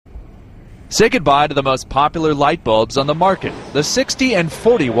Say goodbye to the most popular light bulbs on the market, the 60 and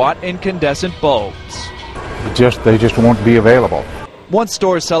 40 watt incandescent bulbs. They just won't be available. Once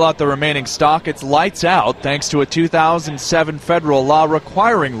stores sell out the remaining stock, it's lights out thanks to a 2007 federal law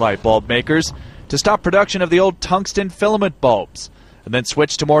requiring light bulb makers to stop production of the old tungsten filament bulbs and then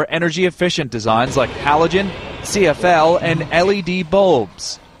switch to more energy efficient designs like halogen, CFL, and LED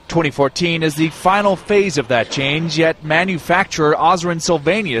bulbs. 2014 is the final phase of that change, yet manufacturer Osram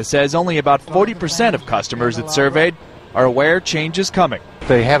Sylvania says only about 40% of customers it surveyed are aware change is coming.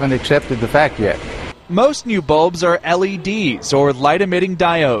 They haven't accepted the fact yet. Most new bulbs are LEDs, or light-emitting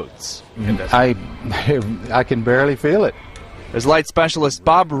diodes. I can barely feel it. As light specialist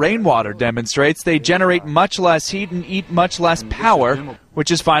Bob Rainwater demonstrates, they generate much less heat and eat much less power,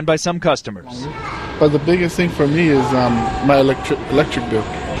 which is fine by some customers. But the biggest thing for me is my electric bill.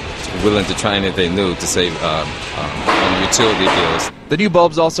 Willing to try anything new to save on utility bills. The new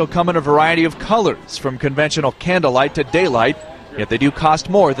bulbs also come in a variety of colors, from conventional candlelight to daylight, yet they do cost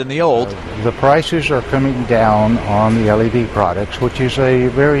more than the old. The prices are coming down on the LED products, which is a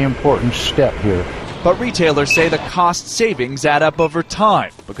very important step here. But retailers say the cost savings add up over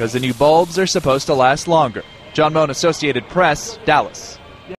time because the new bulbs are supposed to last longer. John Moan, Associated Press, Dallas.